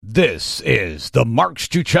This is the Mark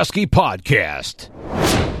Struczewski Podcast.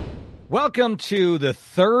 Welcome to the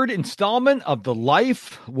third installment of the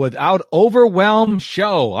Life Without Overwhelm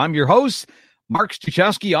show. I'm your host, Mark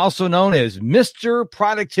Struczewski, also known as Mr.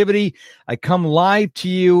 Productivity. I come live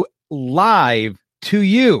to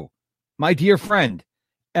you, my dear friend,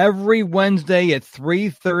 every Wednesday at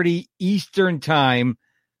 3:30 Eastern Time,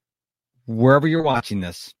 wherever you're watching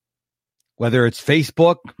this, whether it's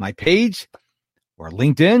Facebook, my page, or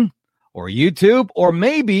LinkedIn, or YouTube, or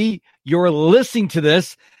maybe you're listening to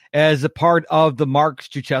this as a part of the Mark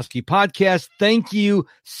Struczewski Podcast. Thank you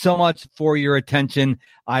so much for your attention.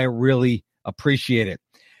 I really appreciate it.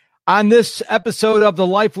 On this episode of the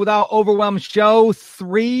Life Without Overwhelm show,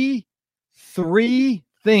 three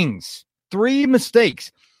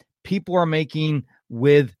mistakes people are making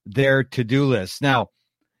with their to-do list. Now,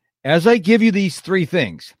 as I give you these three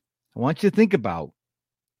things, I want you to think about,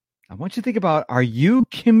 are you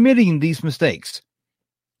committing these mistakes?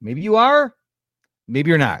 Maybe you are, maybe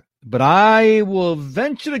you're not. But I will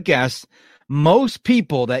venture to guess most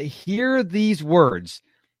people that hear these words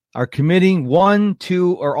are committing one,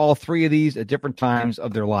 two, or all three of these at different times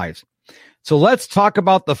of their lives. So let's talk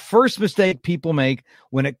about the first mistake people make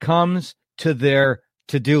when it comes to their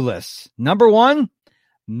to-do lists. Number one,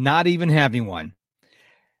 not even having one.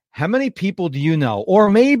 How many people do you know, or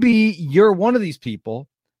maybe you're one of these people,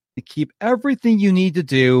 to keep everything you need to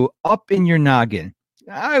do up in your noggin?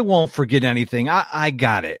 I won't forget anything. I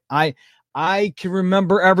got it. I can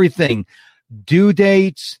remember everything. Due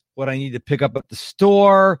dates, what I need to pick up at the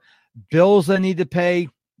store, bills I need to pay.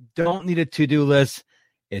 Don't need a to-do list.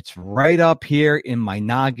 It's right up here in my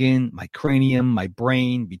noggin, my cranium, my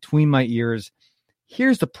brain, between my ears.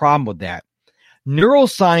 Here's the problem with that.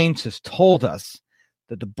 Neuroscience has told us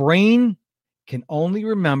that the brain can only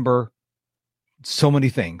remember so many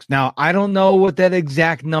things. Now, I don't know what that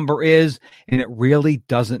exact number is, and it really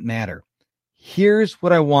doesn't matter. Here's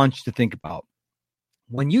what I want you to think about.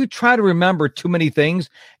 When you try to remember too many things,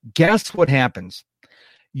 guess what happens?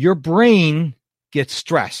 Your brain gets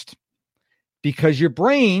stressed because your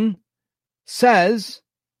brain says,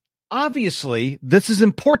 obviously, this is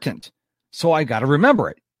important, so I got to remember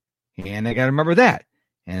it. And I got to remember that.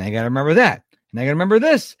 And I got to remember that. And I got to remember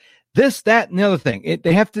this, that, and the other thing.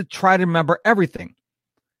 They have to try to remember everything.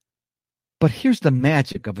 But here's the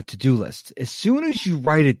magic of a to-do list. As soon as you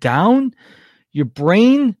write it down, your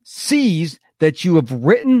brain sees that you have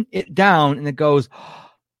written it down, and it goes,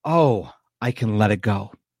 oh, I can let it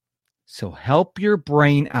go. So help your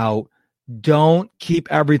brain out. Don't keep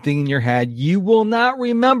everything in your head. You will not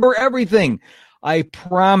remember everything. I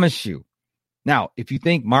promise you. Now, if you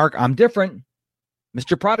think, Mark, I'm different,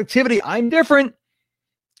 Mr. Productivity, I'm different,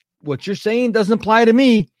 what you're saying doesn't apply to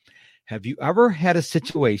me. Have you ever had a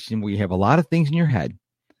situation where you have a lot of things in your head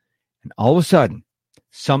and all of a sudden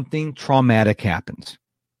something traumatic happens?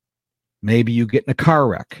 Maybe you get in a car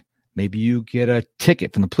wreck. Maybe you get a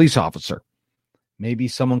ticket from the police officer. Maybe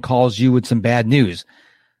someone calls you with some bad news.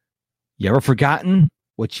 You ever forgotten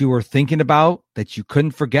what you were thinking about that you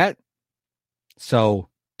couldn't forget? So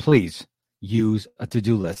please use a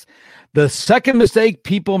to-do list. The second mistake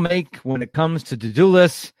people make when it comes to to-do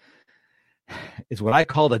lists is what I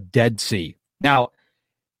call the Dead Sea. Now,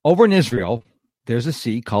 over in Israel, there's a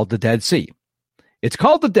sea called the Dead Sea. It's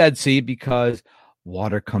called the Dead Sea because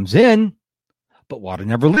water comes in, but water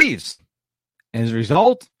never leaves. And as a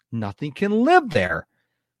result, nothing can live there.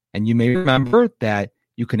 And you may remember that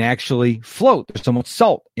you can actually float. There's so much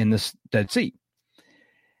salt in this Dead Sea.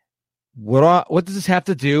 What does this have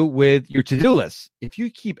to do with your to-do list? If you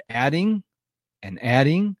keep adding and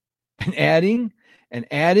adding and adding and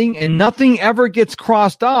adding, and nothing ever gets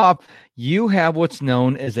crossed off, you have what's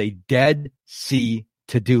known as a Dead Sea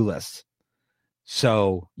to-do list.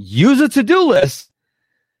 So use a to-do list,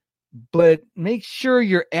 but make sure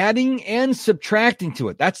you're adding and subtracting to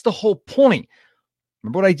it. That's the whole point.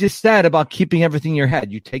 Remember what I just said about keeping everything in your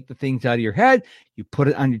head. You take the things out of your head, you put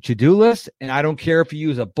it on your to-do list, and I don't care if you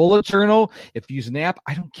use a bullet journal, if you use an app,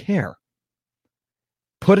 I don't care.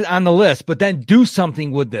 Put it on the list, but then do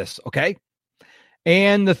something with this, okay?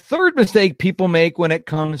 And the third mistake people make when it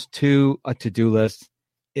comes to a to-do list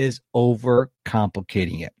is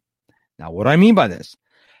overcomplicating it. Now, what do I mean by this?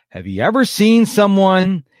 Have you ever seen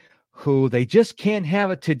someone who they just can't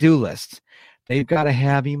have a to-do list? They've got to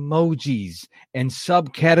have emojis and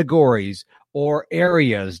subcategories or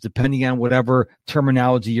areas, depending on whatever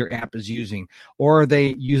terminology your app is using. Or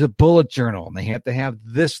they use a bullet journal and they have to have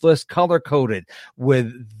this list color-coded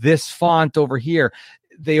with this font over here.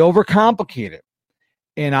 They overcomplicate it.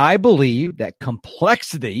 And I believe that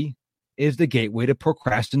complexity is the gateway to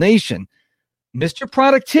procrastination. Mr.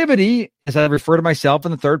 Productivity, as I refer to myself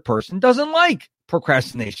in the third person, doesn't like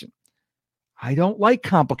procrastination. I don't like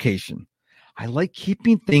complication. I like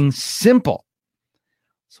keeping things simple.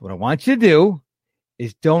 So what I want you to do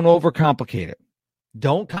is don't overcomplicate it.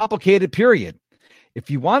 Don't complicate it, period. If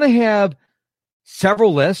you want to have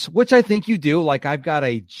several lists, which I think you do, like I've got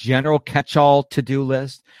a general catch-all to-do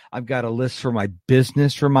list. I've got a list for my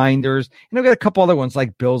business reminders, and I've got a couple other ones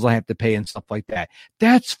like bills I have to pay and stuff like that.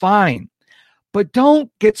 That's fine. But don't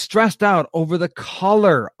get stressed out over the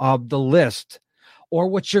color of the list or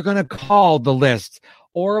what you're going to call the list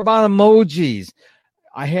or about emojis.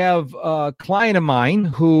 I have a client of mine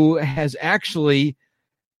who has actually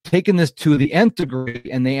taken this to the nth degree,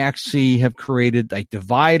 and they actually have created like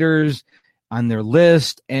dividers on their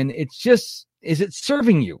list. And it's just, is it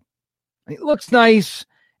serving you? It looks nice.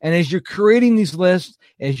 And as you're creating these lists,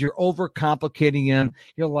 as you're overcomplicating them,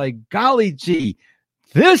 you're like, golly gee,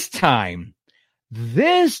 this time,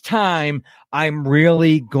 I'm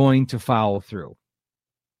really going to follow through.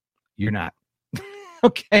 You're not.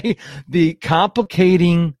 Okay? The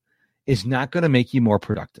complicating is not going to make you more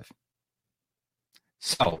productive.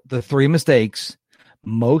 So the 3 mistakes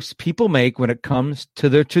most people make when it comes to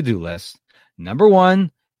their to-do list. Number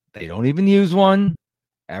 1, they don't even use one.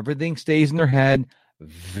 Everything stays in their head.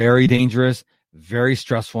 Very dangerous, very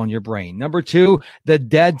stressful on your brain. Number 2, the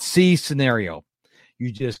Dead Sea scenario.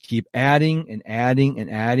 You just keep adding and adding and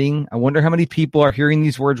adding. I wonder how many people are hearing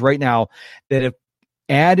these words right now that have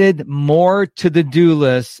added more to the do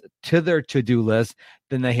list, to their to-do list,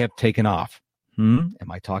 than they have taken off. Am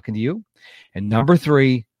I talking to you? And number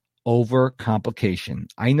 3, overcomplication.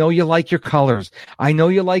 I know you like your colors. I know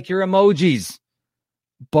you like your emojis.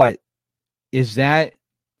 But is that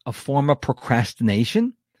a form of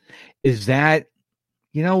procrastination? Is that,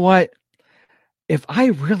 you know what? If I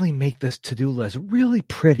really make this to-do list really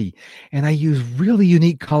pretty and I use really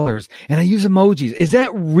unique colors and I use emojis, is that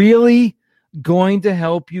really going to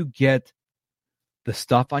help you get the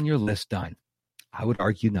stuff on your list done? I would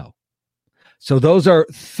argue no. So those are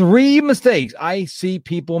 3 mistakes I see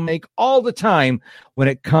people make all the time when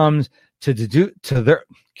it comes to their,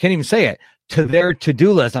 can't even say it, to their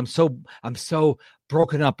to-do list. I'm so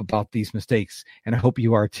broken up about these mistakes, and I hope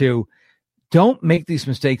you are too. Don't make these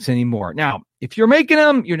mistakes anymore. Now, if you're making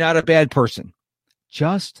them, you're not a bad person.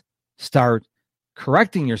 Just start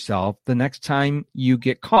correcting yourself the next time you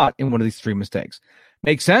get caught in one of these 3 mistakes.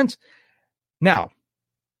 Make sense? Now,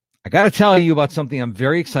 I got to tell you about something I'm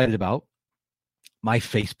very excited about. My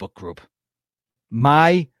Facebook group.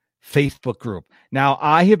 My Facebook group. Now,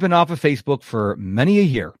 I have been off of Facebook for many a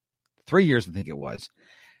year. 3 years, I think it was.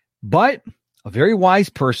 But a very wise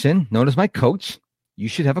person, known as my coach, you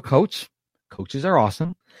should have a coach. Coaches are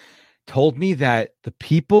awesome. Told me that the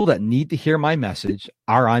people that need to hear my message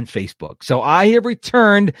are on Facebook. So I have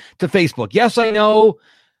returned to Facebook. Yes, I know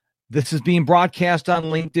this is being broadcast on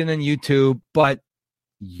LinkedIn and YouTube, but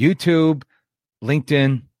YouTube,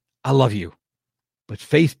 LinkedIn, I love you. But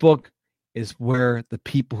Facebook is where the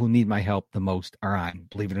people who need my help the most are on,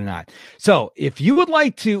 believe it or not. So if you would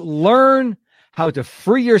like to learn how to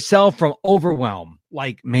free yourself from overwhelm,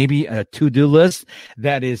 like maybe a to-do list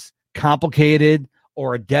that is complicated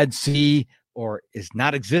or a dead sea or is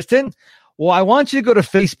not existent, well, I want you to go to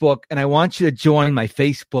Facebook and I want you to join my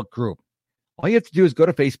Facebook group. All you have to do is go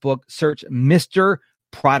to Facebook, search Mr.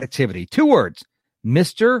 Productivity. 2 words,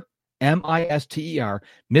 Mr. M-I-S-T-E-R,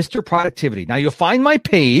 Mr. Productivity. Now you'll find my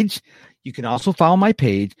page. You can also follow my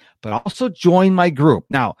page, but also join my group.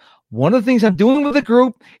 Now, one of the things I'm doing with the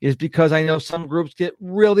group is because I know some groups get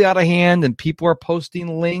really out of hand and people are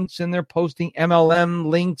posting links and they're posting MLM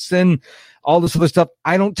links and all this other stuff.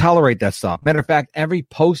 I don't tolerate that stuff. Matter of fact, every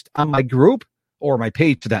post on my group or my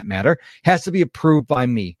page for that matter has to be approved by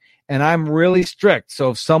me. And I'm really strict.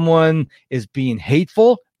 So if someone is being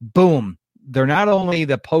hateful, boom, they're not only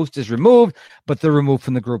the post is removed, but they're removed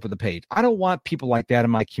from the group of the page. I don't want people like that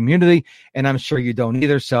in my community, and I'm sure you don't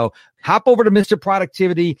either. So hop over to Mr.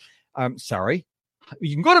 Productivity. You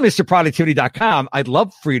can go to MrProductivity.com. I'd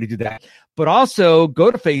love for you to do that. But also go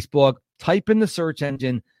to Facebook, type in the search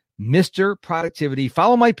engine, Mr. Productivity,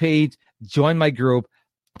 follow my page, join my group.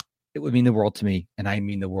 It would mean the world to me, and I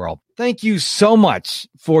mean the world. Thank you so much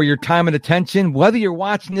for your time and attention. Whether you're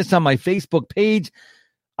watching this on my Facebook page,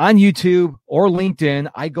 on YouTube, or LinkedIn,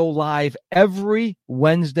 I go live every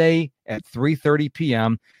Wednesday at 3:30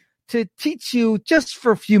 p.m. to teach you just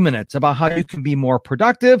for a few minutes about how you can be more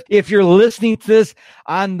productive. If you're listening to this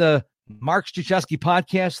on the Mark Struczewski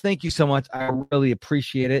podcast, thank you so much. I really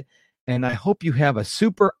appreciate it. And I hope you have a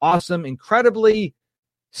super awesome, incredibly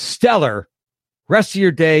stellar rest of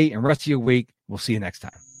your day and rest of your week. We'll see you next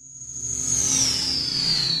time.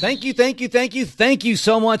 Thank you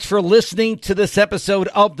so much for listening to this episode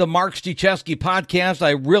of the Mark Struczewski podcast. I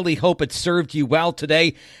really hope it served you well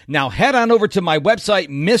today. Now head on over to my website,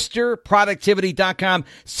 MrProductivity.com.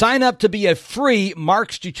 Sign up to be a free Mark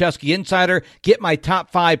Struczewski Insider. Get my top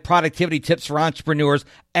 5 productivity tips for entrepreneurs.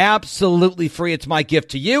 Absolutely free. It's my gift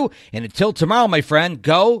to you. And until tomorrow, my friend,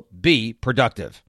 go be productive.